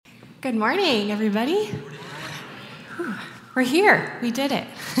Good morning, everybody. Whew, we're here. We did it.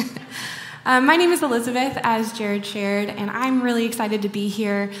 My name is Elizabeth, as Jared shared, and I'm really excited to be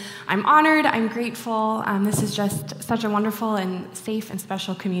here. I'm honored. I'm grateful. This is just such a wonderful and safe and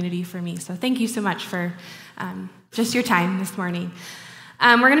special community for me. So thank you so much for just your time this morning.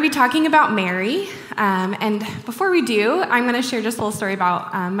 We're going to be talking about Mary. And before we do, I'm going to share just a little story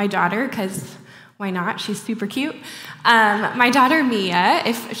about my daughter, because why not? She's super cute. My daughter, Mia,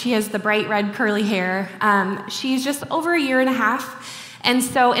 if she has the bright red curly hair, she's just over a year and a half. And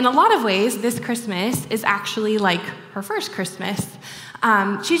so in a lot of ways, this Christmas is actually like her first Christmas.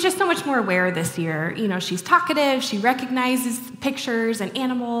 She's just so much more aware this year. You know, she's talkative, she recognizes pictures and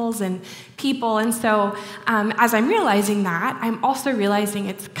animals and people. And so as I'm realizing that, I'm also realizing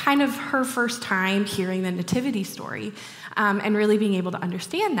it's kind of her first time hearing the nativity story and really being able to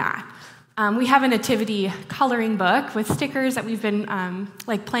understand that. We have a nativity coloring book with stickers that we've been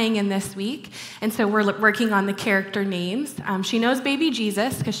playing in this week, and so we're working on the character names. She knows baby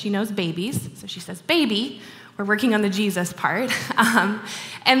Jesus because she knows babies, so she says baby. We're working on the Jesus part. And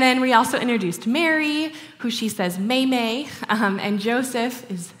then we also introduced Mary, who she says May, and Joseph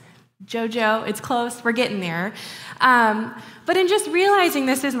is Jojo. It's close. We're getting there. But in just realizing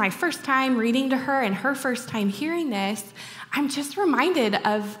this is my first time reading to her and her first time hearing this, I'm just reminded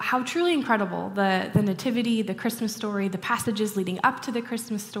of how truly incredible the nativity, the Christmas story, the passages leading up to the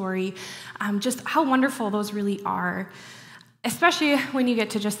Christmas story, just how wonderful those really are, especially when you get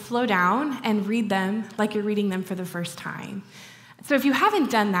to just slow down and read them like you're reading them for the first time. So if you haven't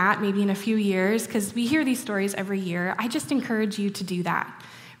done that, maybe in a few years, because we hear these stories every year, I just encourage you to do that.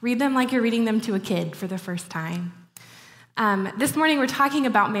 Read them like you're reading them to a kid for the first time. This morning we're talking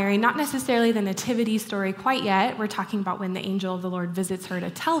about Mary, not necessarily the nativity story quite yet. We're talking about when the angel of the Lord visits her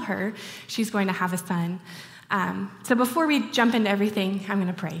to tell her she's going to have a son. So before we jump into everything, I'm going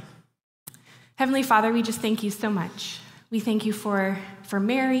to pray. Heavenly Father, we just thank you so much. We thank you for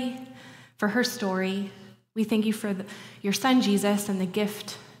Mary, for her story. We thank you for your son Jesus and the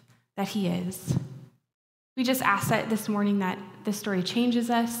gift that he is. We just ask that this morning that this story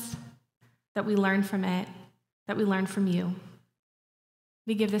changes us, that we learn from it, that we learn from you.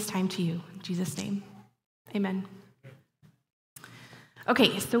 We give this time to you. In Jesus' name, amen.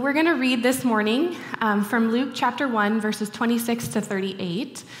 Okay, so we're going to read this morning from Luke chapter 1, verses 26 to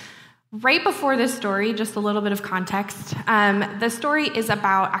 38. Right before this story, just a little bit of context, the story is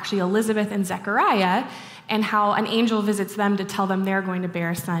about actually Elizabeth and Zechariah and how an angel visits them to tell them they're going to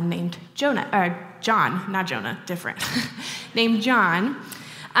bear a son named named John.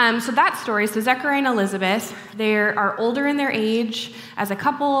 So that story, so Zechariah and Elizabeth, they are older in their age as a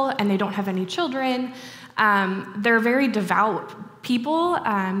couple, and they don't have any children. They're very devout people.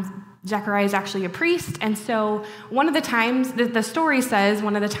 Zechariah is actually a priest, and so one of the times, the story says,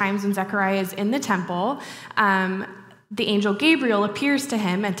 one of the times when Zechariah is in the temple, the angel Gabriel appears to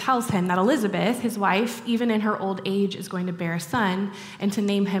him and tells him that Elizabeth, his wife, even in her old age, is going to bear a son, and to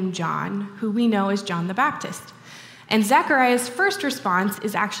name him John, who we know as John the Baptist. And Zechariah's first response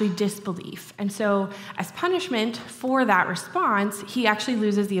is actually disbelief. And so as punishment for that response, he actually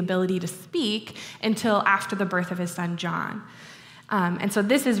loses the ability to speak until after the birth of his son, John. And so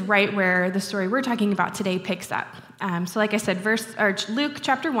this is right where the story we're talking about today picks up. So like I said, Luke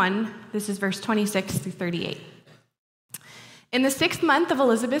chapter 1, this is verse 26 through 38. In the 6th month of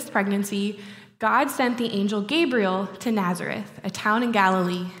Elizabeth's pregnancy, God sent the angel Gabriel to Nazareth, a town in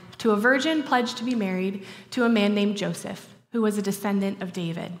Galilee, to a virgin pledged to be married to a man named Joseph, who was a descendant of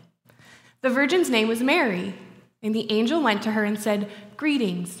David. The virgin's name was Mary, and the angel went to her and said,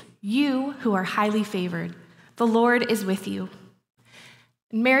 "Greetings, you who are highly favored. The Lord is with you."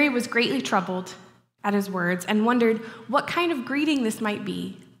 And Mary was greatly troubled at his words and wondered what kind of greeting this might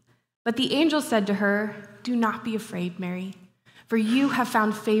be. But the angel said to her, "Do not be afraid, Mary, for you have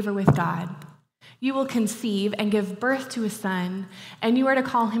found favor with God. You will conceive and give birth to a son, and you are to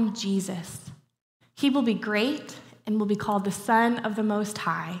call him Jesus. He will be great and will be called the Son of the Most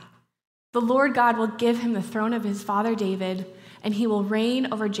High. The Lord God will give him the throne of his father David, and he will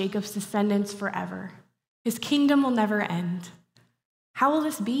reign over Jacob's descendants forever. His kingdom will never end." "How will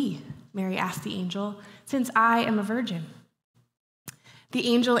this be?" Mary asked the angel, "since I am a virgin?" The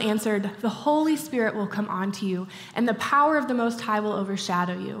angel answered, "The Holy Spirit will come onto you, and the power of the Most High will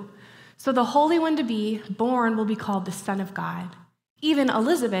overshadow you. So the Holy One to be born will be called the Son of God. Even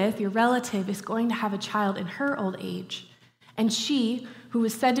Elizabeth, your relative, is going to have a child in her old age, and she, who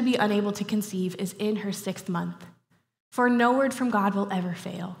was said to be unable to conceive, is in her 6th month. For no word from God will ever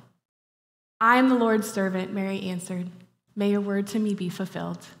fail." "I am the Lord's servant," Mary answered. "May your word to me be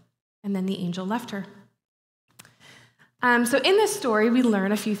fulfilled." And then the angel left her. So in this story, we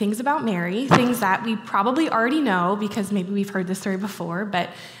learn a few things about Mary, things that we probably already know because maybe we've heard this story before, but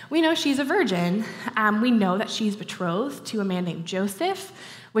we know she's a virgin. We know that she's betrothed to a man named Joseph,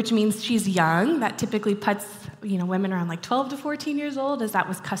 which means she's young. That typically puts women around like 12 to 14 years old, as that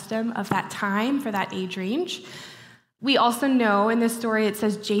was custom of that time for that age range. We also know in this story it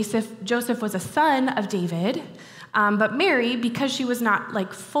says Joseph was a son of David, but Mary, because she was not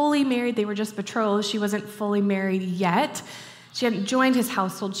like fully married, they were just betrothed, she wasn't fully married yet, she hadn't joined his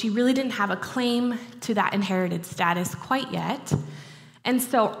household, she really didn't have a claim to that inherited status quite yet. And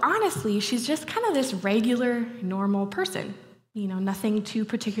so honestly, she's just kind of this regular, normal person, nothing too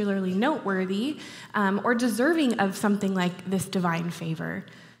particularly noteworthy or deserving of something like this divine favor.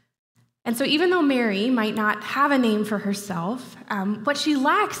 And so even though Mary might not have a name for herself, what she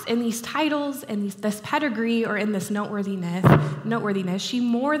lacks in these titles and this pedigree or in this noteworthiness, she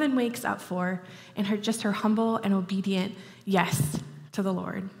more than makes up for in her humble and obedient yes to the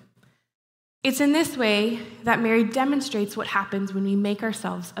Lord. It's in this way that Mary demonstrates what happens when we make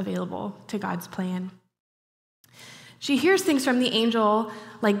ourselves available to God's plan. She hears things from the angel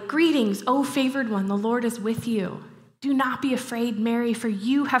like, "Greetings, O favored one, the Lord is with you. Do not be afraid, Mary, for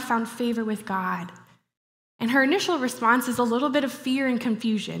you have found favor with God." And her initial response is a little bit of fear and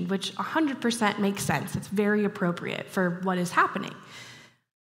confusion, which 100% makes sense. It's very appropriate for what is happening.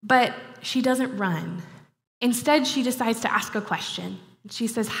 But she doesn't run. Instead, she decides to ask a question. She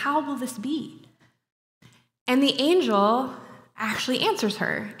says, "How will this be?" And the angel actually answers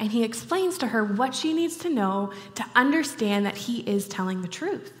her, and he explains to her what she needs to know to understand that he is telling the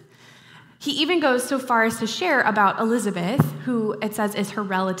truth. He even goes so far as to share about Elizabeth, who it says is her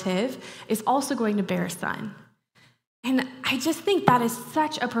relative, is also going to bear a son. And I just think that is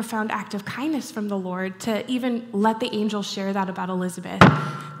such a profound act of kindness from the Lord to even let the angel share that about Elizabeth.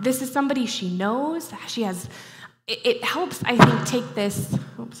 This is somebody she knows. It helps, I think, take this, is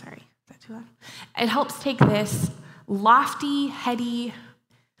that too loud? It helps take this lofty, heady,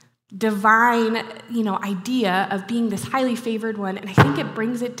 divine, idea of being this highly favored one, and I think it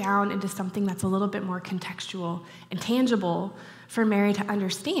brings it down into something that's a little bit more contextual and tangible for Mary to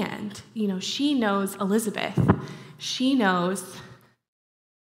understand. She knows Elizabeth. She knows,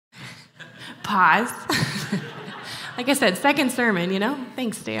 pause. Like I said, second sermon,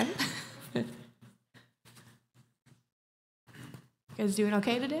 Thanks, Dan. You guys doing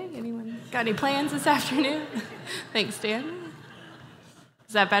okay today? Anyone got any plans this afternoon? Thanks, Dan.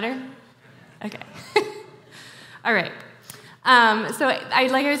 Is that better? Okay. All right. So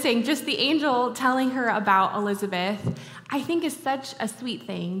like I was saying, just the angel telling her about Elizabeth, I think is such a sweet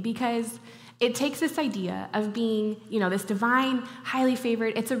thing because it takes this idea of being, this divine, highly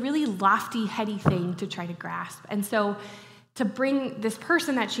favored. It's a really lofty, heady thing to try to grasp. And so to bring this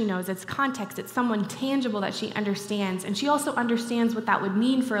person that she knows, it's context, it's someone tangible that she understands. And she also understands what that would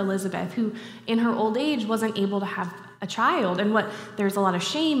mean for Elizabeth, who in her old age wasn't able to have a child, and there's a lot of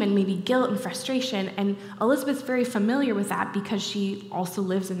shame and maybe guilt and frustration. And Elizabeth's very familiar with that because she also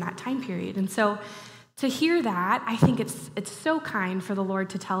lives in that time period. And so to hear that, I think it's so kind for the Lord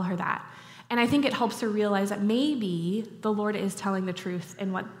to tell her that. And I think it helps her realize that maybe the Lord is telling the truth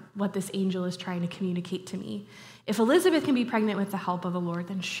in what this angel is trying to communicate to me. If Elizabeth can be pregnant with the help of the Lord,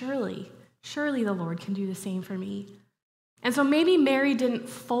 then surely the Lord can do the same for me. And so maybe Mary didn't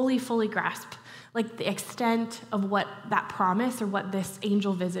fully grasp the extent of what that promise or what this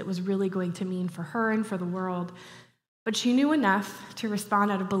angel visit was really going to mean for her and for the world. But she knew enough to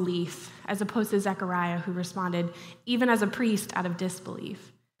respond out of belief, as opposed to Zechariah, who responded, even as a priest, out of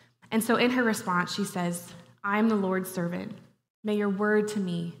disbelief. And so in her response, she says, "I am the Lord's servant. May your word to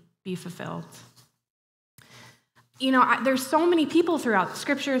me be fulfilled." There's so many people throughout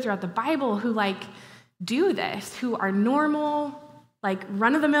Scripture, throughout the Bible, who do this, who are normal,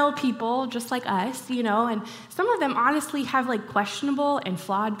 run-of-the-mill people, just like us, and some of them honestly have questionable and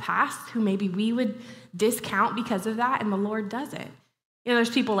flawed pasts who maybe we would discount because of that, and the Lord doesn't. There's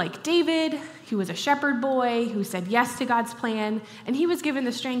people like David, who was a shepherd boy, who said yes to God's plan, and he was given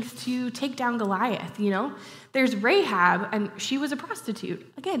the strength to take down Goliath, There's Rahab, and she was a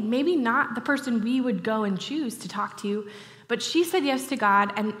prostitute. Again, maybe not the person we would go and choose to talk to, but she said yes to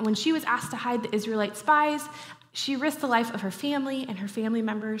God, and when she was asked to hide the Israelite spies, she risked the life of her family and her family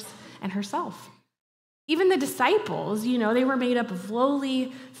members and herself. Even the disciples, they were made up of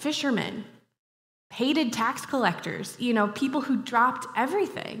lowly fishermen, hated tax collectors, people who dropped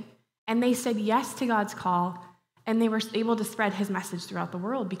everything. And they said yes to God's call, and they were able to spread his message throughout the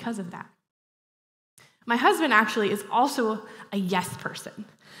world because of that. My husband actually is also a yes person.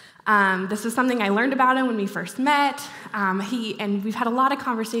 This was something I learned about him when we first met, and we've had a lot of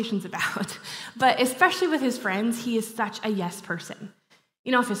conversations about. But especially with his friends, he is such a yes person.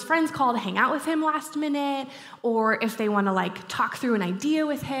 You know, if his friends call to hang out with him last minute, or if they want to talk through an idea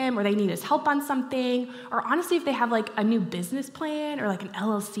with him, or they need his help on something, or honestly, if they have a new business plan or an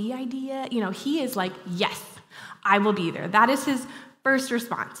LLC idea, he is yes, I will be there. That is his first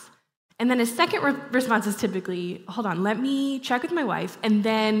response. And then his second response is typically, hold on, let me check with my wife, and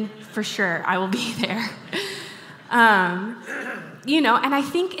then for sure I will be there. And I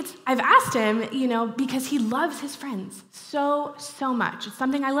think I've asked him, because he loves his friends so much. It's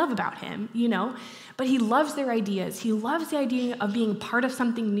something I love about him, but he loves their ideas. He loves the idea of being part of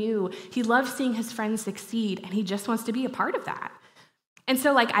something new. He loves seeing his friends succeed, and he just wants to be a part of that. And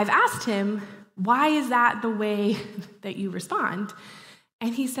so, I've asked him, why is that the way that you respond?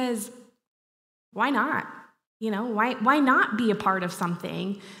 And he says, why not? Why not be a part of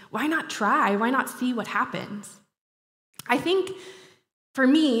something? Why not try? Why not see what happens? I think for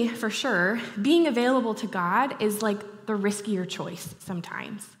me, for sure, being available to God is the riskier choice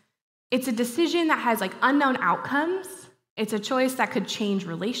sometimes. It's a decision that has unknown outcomes. It's a choice that could change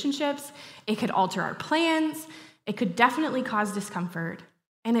relationships. It could alter our plans. It could definitely cause discomfort.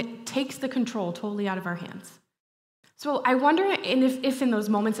 And it takes the control totally out of our hands. So I wonder if in those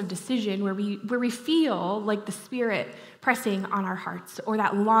moments of decision where we feel the Spirit pressing on our hearts or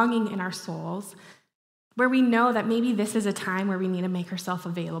that longing in our souls, where we know that maybe this is a time where we need to make ourselves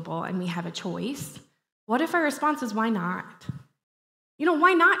available and we have a choice, what if our response is, why not?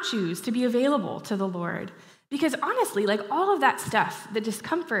 Why not choose to be available to the Lord? Because honestly, all of that stuff, the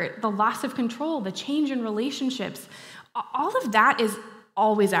discomfort, the loss of control, the change in relationships, all of that is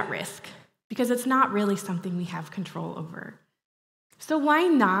always at risk because it's not really something we have control over. So why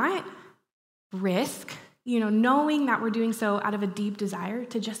not risk, knowing that we're doing so out of a deep desire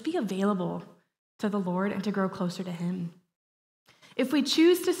to just be available to the Lord and to grow closer to Him? If we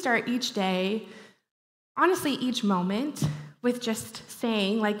choose to start each day, honestly, each moment, with just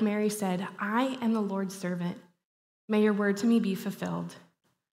saying, like Mary said, I am the Lord's servant. May your word to me be fulfilled.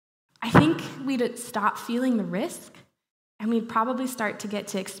 I think we'd stop feeling the risk, and we'd probably start to get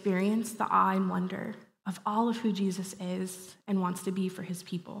to experience the awe and wonder of all of who Jesus is and wants to be for his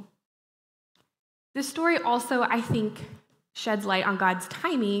people. This story also, I think, sheds light on God's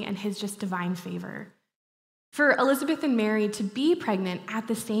timing and his just divine favor. For Elizabeth and Mary to be pregnant at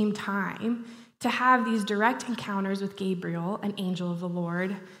the same time, to have these direct encounters with Gabriel, an angel of the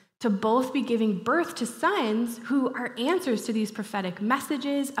Lord, to both be giving birth to sons who are answers to these prophetic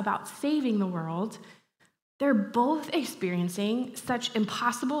messages about saving the world, they're both experiencing such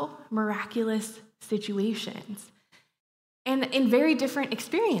impossible, miraculous situations. And in very different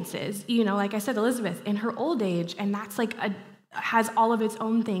experiences. Like I said, Elizabeth in her old age, and that's has all of its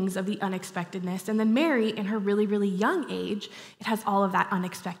own things of the unexpectedness. And then Mary in her really, really young age, it has all of that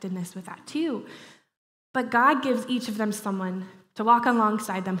unexpectedness with that too. But God gives each of them someone to walk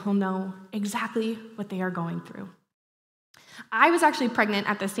alongside them who'll know exactly what they are going through. I was actually pregnant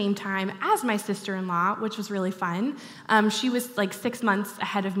at the same time as my sister-in-law, which was really fun. She was 6 months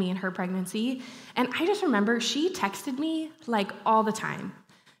ahead of me in her pregnancy. And I just remember she texted me all the time.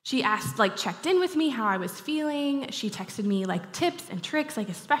 She checked in with me how I was feeling. She texted me tips and tricks,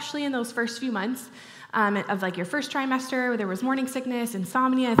 especially in those first few months of your first trimester, where there was morning sickness,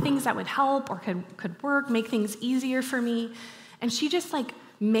 insomnia, things that would help or could work, make things easier for me. And she just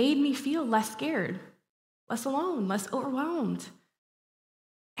made me feel less scared, less alone, less overwhelmed.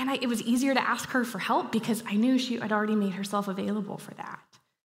 And it was easier to ask her for help because I knew she had already made herself available for that.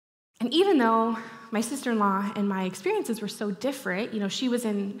 And even though my sister-in-law and my experiences were so different, she was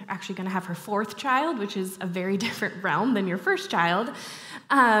actually going to have her fourth child, which is a very different realm than your first child.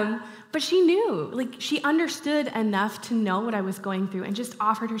 But she knew, she understood enough to know what I was going through and just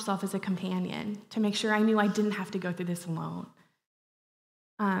offered herself as a companion to make sure I knew I didn't have to go through this alone.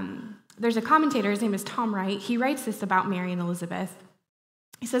 There's a commentator, his name is Tom Wright. He writes this about Mary and Elizabeth.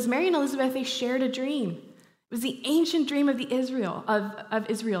 He says, Mary and Elizabeth, they shared a dream. It was the ancient dream of Israel,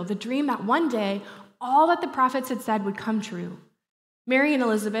 the dream that one day all that the prophets had said would come true. Mary and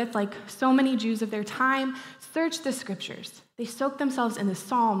Elizabeth, like so many Jews of their time, searched the scriptures. They soaked themselves in the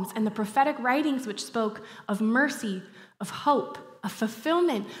Psalms and the prophetic writings which spoke of mercy, of hope, of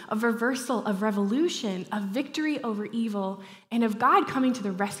fulfillment, of reversal, of revolution, of victory over evil, and of God coming to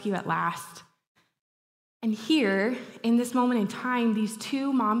the rescue at last. And here, in this moment in time, these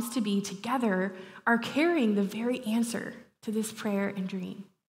two moms-to-be together are carrying the very answer to this prayer and dream.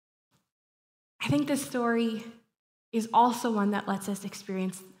 I think this story is also one that lets us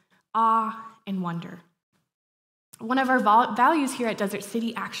experience awe and wonder. One of our values here at Desert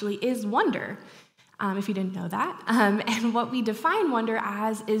City actually is wonder, if you didn't know that. And what we define wonder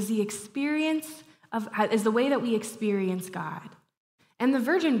as is the way that we experience God. And the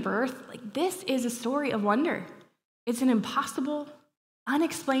virgin birth, this is a story of wonder. It's an impossible,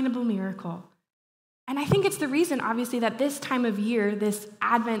 unexplainable miracle. And I think it's the reason, obviously, that this time of year, this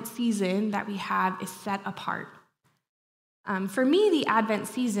Advent season that we have is set apart. For me, the Advent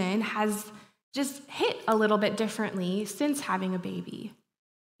season has just hit a little bit differently since having a baby.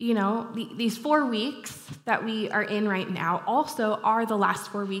 You know, these 4 weeks that we are in right now also are the last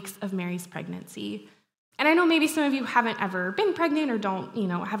 4 weeks of Mary's pregnancy. And I know maybe some of you haven't ever been pregnant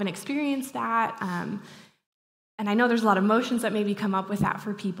or haven't experienced that. And I know there's a lot of emotions that maybe come up with that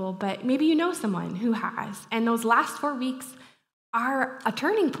for people, but maybe you know someone who has. And those last 4 weeks are a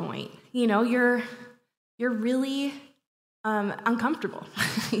turning point. You know, you're really uncomfortable.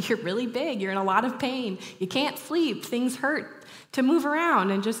 You're really big. You're in a lot of pain. You can't sleep. Things hurt to move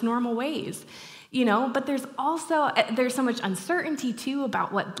around in just normal ways. You know, but there's so much uncertainty too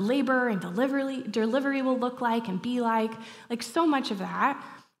about what labor and delivery will look like and be like so much of that.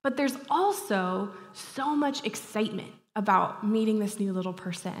 But there's also so much excitement about meeting this new little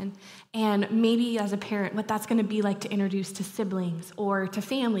person, and maybe as a parent, what that's going to be like to introduce to siblings or to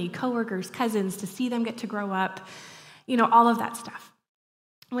family, coworkers, cousins, to see them get to grow up, all of that stuff.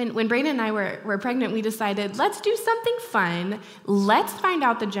 When Brayden and I were pregnant, we decided, let's do something fun. Let's find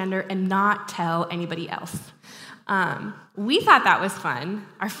out the gender and not tell anybody else. We thought that was fun.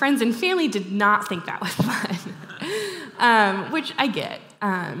 Our friends and family did not think that was fun, which I get.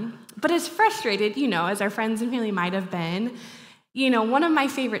 But as frustrated, as our friends and family might have been, one of my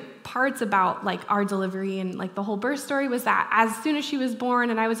favorite parts about our delivery and the whole birth story was that as soon as she was born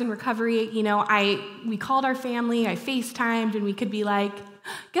and I was in recovery, we called our family, I FaceTimed, and we could be like,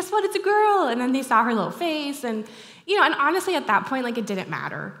 guess what, it's a girl. And then they saw her little face. And, and honestly at that point, it didn't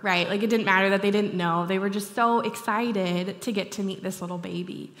matter, right? It didn't matter that they didn't know. They were just so excited to get to meet this little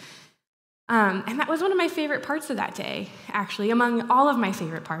baby. And that was one of my favorite parts of that day, actually, among all of my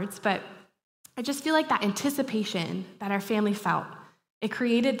favorite parts. But I just feel like that anticipation that our family felt, it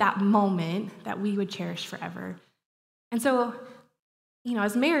created that moment that we would cherish forever. And so,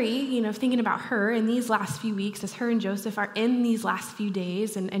 as Mary, thinking about her in these last few weeks, as her and Joseph are in these last few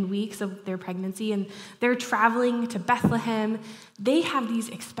days and weeks of their pregnancy, and they're traveling to Bethlehem, they have these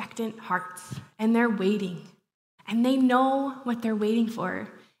expectant hearts, and they're waiting. And they know what they're waiting for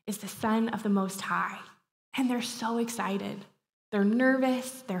is the Son of the Most High. And they're so excited. They're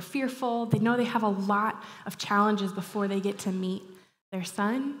nervous, they're fearful, they know they have a lot of challenges before they get to meet their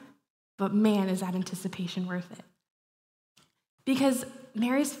son, but man, is that anticipation worth it. Because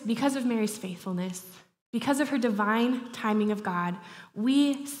of Mary's faithfulness, because of her divine timing of God,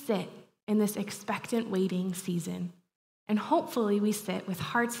 we sit in this expectant waiting season. And hopefully we sit with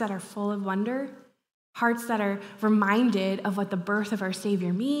hearts that are full of wonder, hearts that are reminded of what the birth of our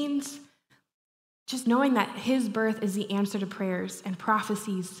Savior means, just knowing that his birth is the answer to prayers and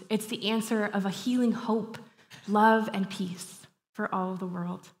prophecies. It's the answer of a healing hope, love, and peace for all of the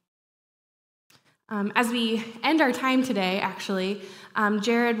world. As we end our time today, actually,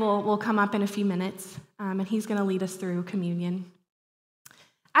 Jared will come up in a few minutes, and he's going to lead us through communion.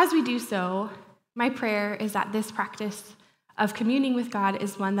 As we do so, my prayer is that this practice of communing with God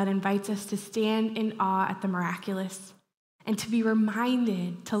is one that invites us to stand in awe at the miraculous and to be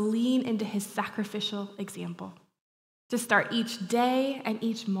reminded to lean into his sacrificial example, to start each day and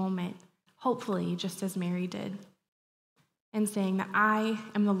each moment, hopefully just as Mary did, and saying that I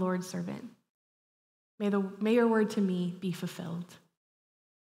am the Lord's servant. May your word to me be fulfilled.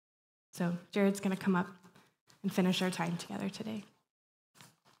 So Jared's going to come up and finish our time together today.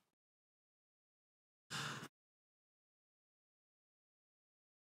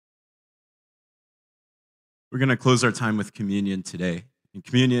 We're going to close our time with communion today. And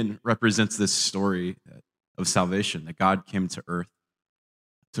communion represents this story of salvation, that God came to earth,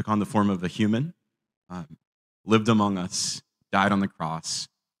 took on the form of a human, lived among us, died on the cross,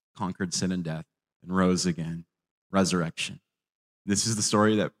 conquered sin and death, and rose again, resurrection. This is the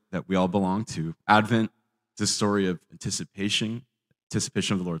story that we all belong to. Advent is a story of anticipation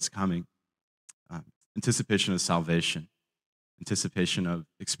of the Lord's coming, anticipation of salvation, anticipation of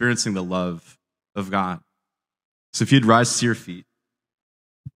experiencing the love of God. So if you'd rise to your feet,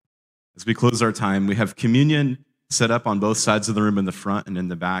 as we close our time, we have communion set up on both sides of the room, in the front and in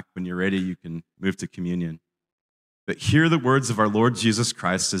the back. When you're ready, you can move to communion. But hear the words of our Lord Jesus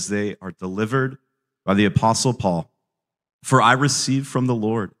Christ as they are delivered by the Apostle Paul. For I received from the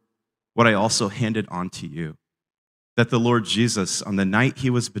Lord what I also handed on to you, that the Lord Jesus, on the night he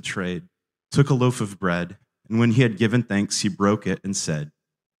was betrayed, took a loaf of bread, And when he had given thanks, he broke it and said,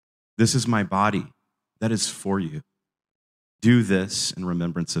 "This is my body that is for you. Do this in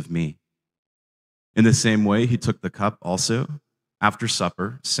remembrance of me." In the same way, he took the cup also after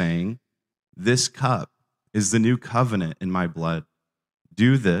supper, saying, "This cup is the new covenant in my blood.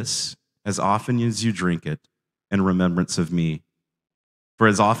 Do this as often as you drink it in remembrance of me. For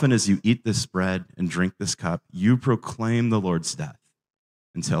as often as you eat this bread and drink this cup, you proclaim the Lord's death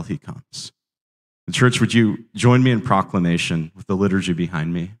until he comes." The church, would you join me in proclamation with the liturgy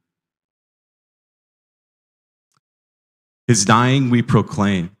behind me? His dying we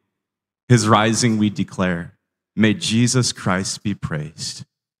proclaim, his rising we declare. May Jesus Christ be praised.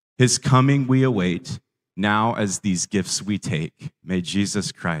 His coming we await. Now as these gifts we take, may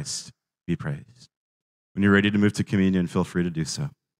Jesus Christ be praised. When you're ready to move to communion, feel free to do so.